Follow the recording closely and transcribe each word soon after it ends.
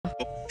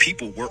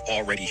people were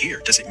already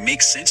here. Does it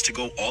make sense to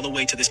go all the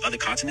way to this other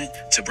continent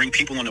to bring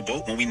people on a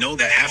boat when we know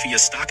that half of your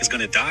stock is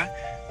going to die?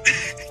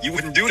 You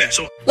wouldn't do that.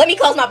 So let me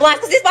close my blinds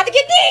because it's about to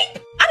get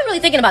deep. I've been really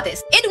thinking about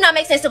this. It do not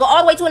make sense to go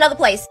all the way to another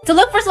place to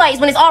look for slaves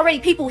when it's already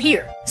people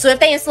here. So if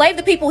they enslaved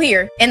the people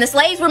here and the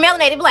slaves were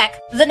melanated black,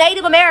 the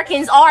Native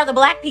Americans are the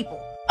black people.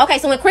 Okay,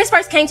 so when Chris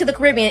first came to the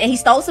Caribbean and he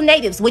stole some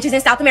natives, which is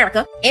in South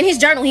America, in his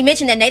journal, he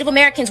mentioned that Native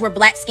Americans were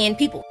black-skinned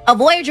people. A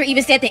voyager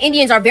even said the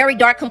Indians are very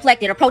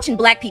dark-complected, approaching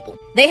black people.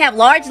 They have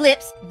large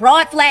lips,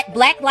 broad, flat,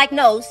 black-like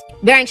nose,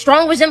 bearing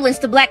strong resemblance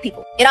to black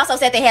people. It also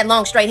said they had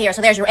long, straight hair,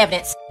 so there's your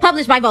evidence.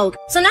 Published by Vogue.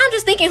 So now I'm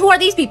just thinking, who are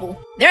these people?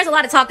 There's a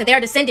lot of talk that they're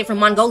descended from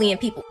Mongolian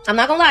people. I'm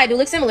not gonna lie, I do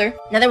look similar.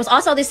 Now, there was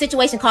also this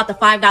situation called the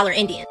 $5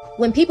 Indian,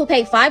 when people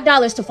paid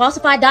 $5 to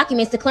falsify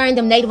documents declaring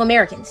them Native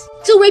Americans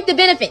to reap the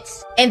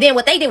benefits. And then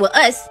what they did with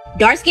us,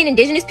 dark-skinned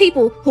indigenous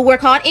people who were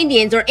called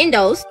Indians or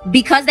Indos,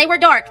 because they were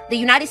dark, the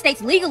United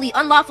States legally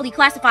unlawfully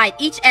classified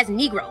each as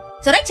Negro.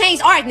 So they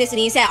changed our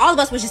ethnicity and said all of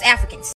us was just Africans.